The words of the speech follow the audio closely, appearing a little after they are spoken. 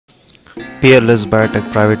Peerless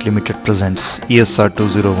Biotech Private Limited presents ESR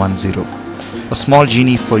 2010, a small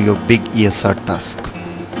genie for your big ESR task.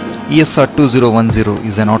 ESR 2010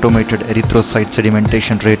 is an automated erythrocyte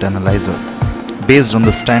sedimentation rate analyzer based on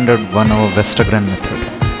the standard 1-hour Westergren method.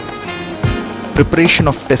 Preparation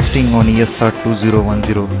of testing on ESR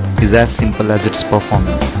 2010 is as simple as its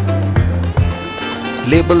performance.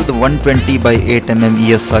 Label the 120 by 8 mm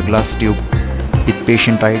ESR glass tube with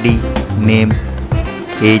patient ID, name,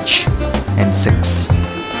 age and sex.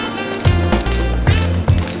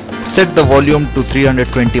 Set the volume to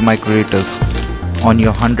 320 microliters on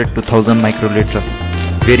your 100 to 1000 microliter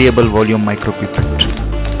variable volume micropipette.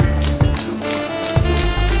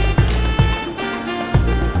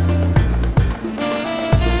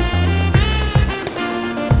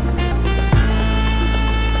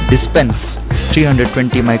 Dispense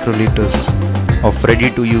 320 microliters of ready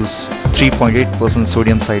to use 3.8%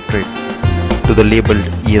 sodium citrate to the labeled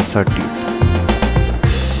ESR tube.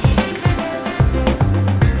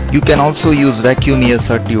 You can also use vacuum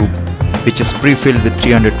ESR tube which is pre-filled with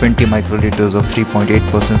 320 microliters of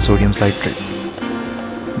 3.8% sodium citrate.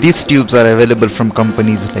 These tubes are available from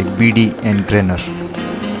companies like BD and Grenner.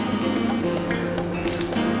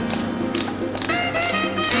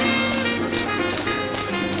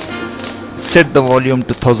 Set the volume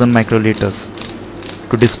to 1000 microliters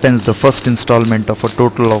to dispense the first installment of a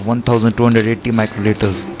total of 1280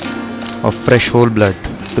 microliters of fresh whole blood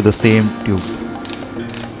to the same tube.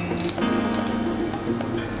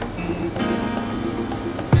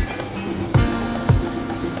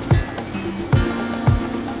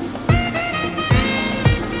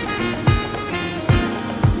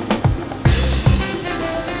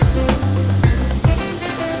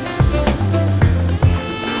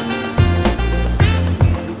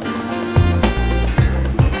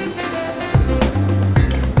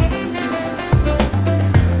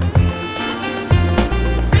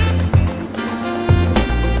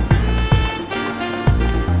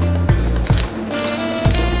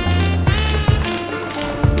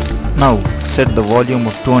 Now set the volume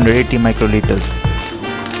of 280 microliters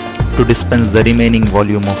to dispense the remaining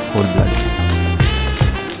volume of whole blood.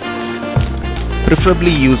 Preferably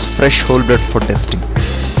use fresh whole blood for testing,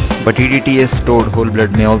 but EDTA stored whole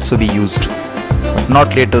blood may also be used, but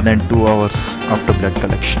not later than 2 hours after blood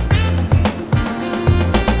collection.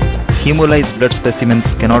 Hemolyzed blood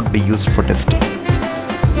specimens cannot be used for testing.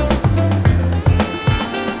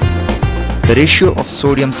 The ratio of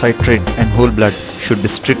sodium citrate and whole blood should be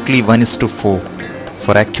strictly 1:4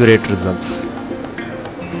 for accurate results.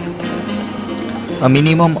 A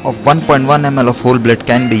minimum of 1.1 ml of whole blood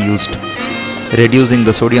can be used, reducing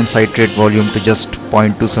the sodium citrate volume to just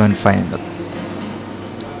 0.275 ml.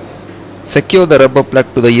 Secure the rubber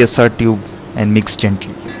plug to the ESR tube and mix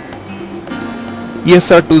gently.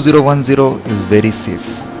 ESR 2010 is very safe.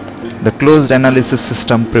 The closed analysis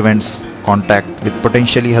system prevents contact with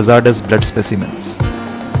potentially hazardous blood specimens.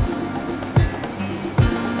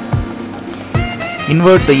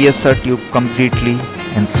 Invert the ESR tube completely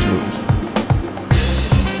and slowly.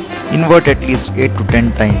 Invert at least 8 to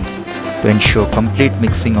 10 times to ensure complete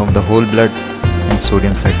mixing of the whole blood and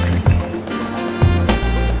sodium citrate.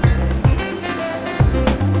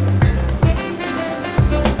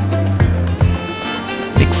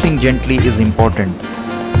 Mixing gently is important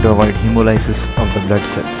to avoid hemolysis of the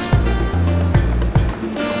blood cells.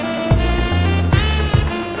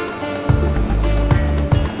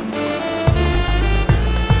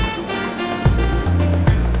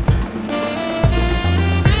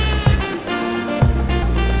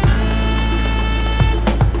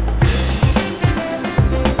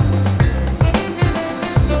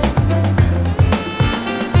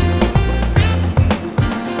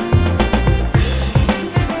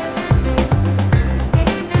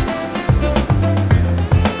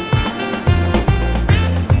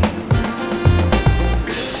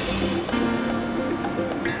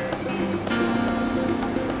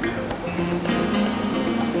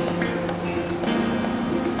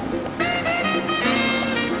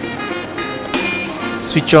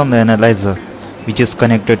 Switch on the analyzer, which is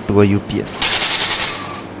connected to a UPS.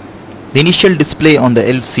 The initial display on the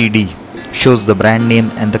LCD shows the brand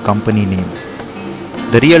name and the company name.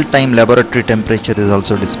 The real-time laboratory temperature is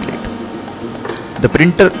also displayed. The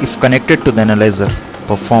printer, if connected to the analyzer,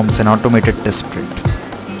 performs an automated test print.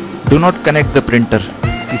 Do not connect the printer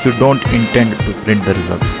if you don't intend to print the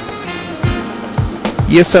results.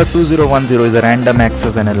 ESR 2010 is a random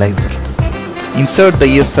access analyzer. Insert the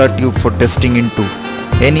ESR tube for testing into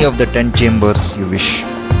any of the 10 chambers you wish.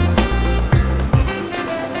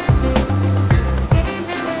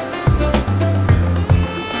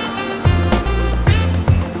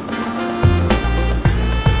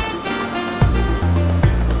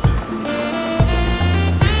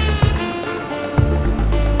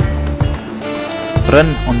 run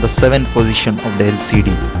on the 7th position of the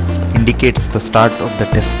LCD indicates the start of the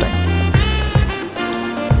test time.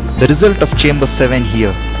 The result of chamber 7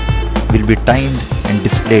 here will be timed and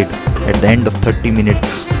displayed at the end of 30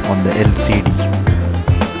 minutes on the LCD.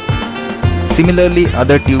 Similarly,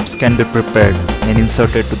 other tubes can be prepared and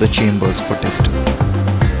inserted to the chambers for testing.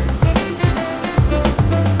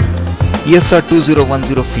 ESR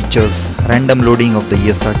 2010 features random loading of the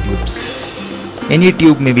ESR tubes. Any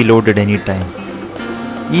tube may be loaded anytime.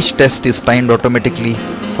 Each test is timed automatically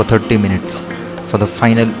for 30 minutes for the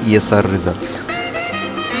final ESR results.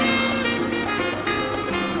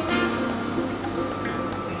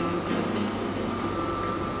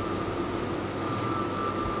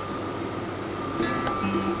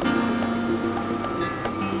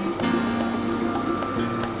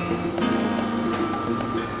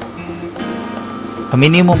 A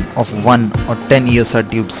minimum of 1 or 10 ESR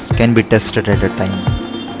tubes can be tested at a time.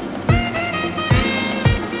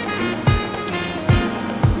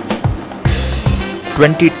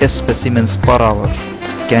 "20 test specimens per hour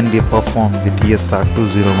can be performed with ESR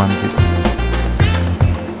 2010.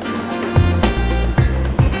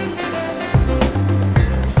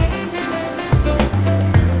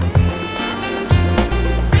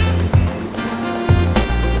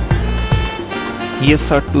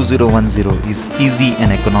 ESR 2010 is easy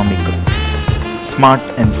and economical, smart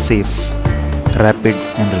and safe, rapid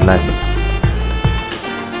and reliable.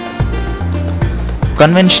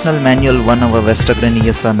 Conventional manual 1 hour Westergren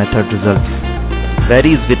ESR method results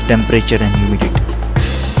varies with temperature and humidity.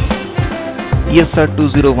 ESR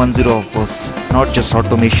 2010 offers not just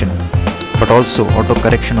automation but also auto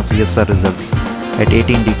correction of ESR results at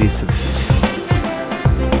 18 degrees Celsius.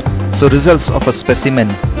 So results of a specimen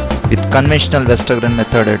with conventional Westergren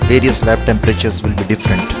method at various lab temperatures will be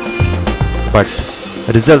different, but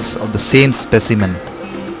results of the same specimen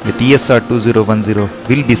with ESR 2010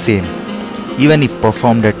 will be same even if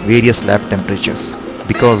performed at various lab temperatures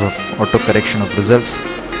because of auto correction of results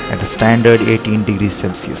at a standard 18 degrees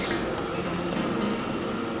Celsius.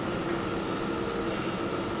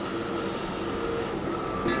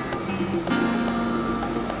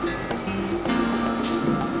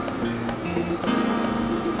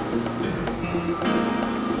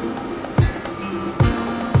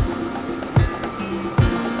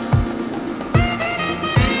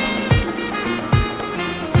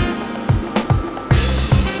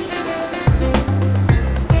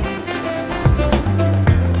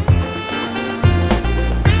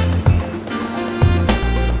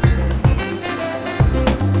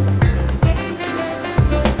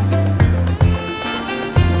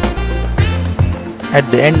 At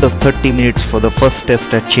the end of 30 minutes for the first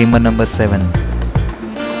test at chamber number 7,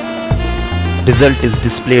 result is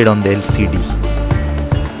displayed on the LCD.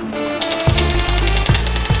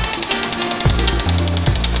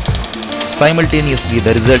 Simultaneously,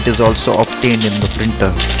 the result is also obtained in the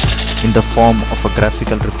printer in the form of a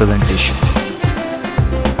graphical representation.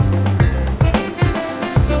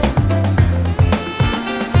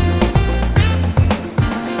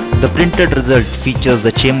 The printed result features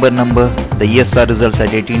the chamber number, the ESR results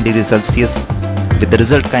at 18 degrees Celsius with the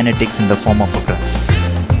result kinetics in the form of a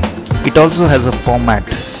graph. It also has a format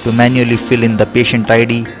to manually fill in the patient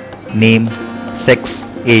ID, name, sex,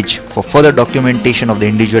 age for further documentation of the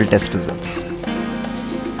individual test results.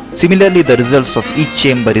 Similarly, the results of each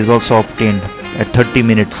chamber is also obtained at 30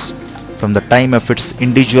 minutes from the time of its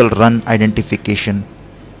individual run identification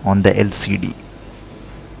on the LCD.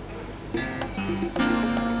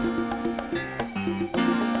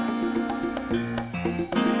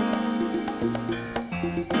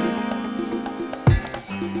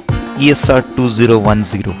 ESR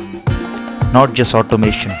 2010, not just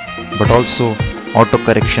automation but also auto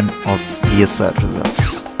correction of ESR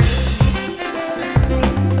results.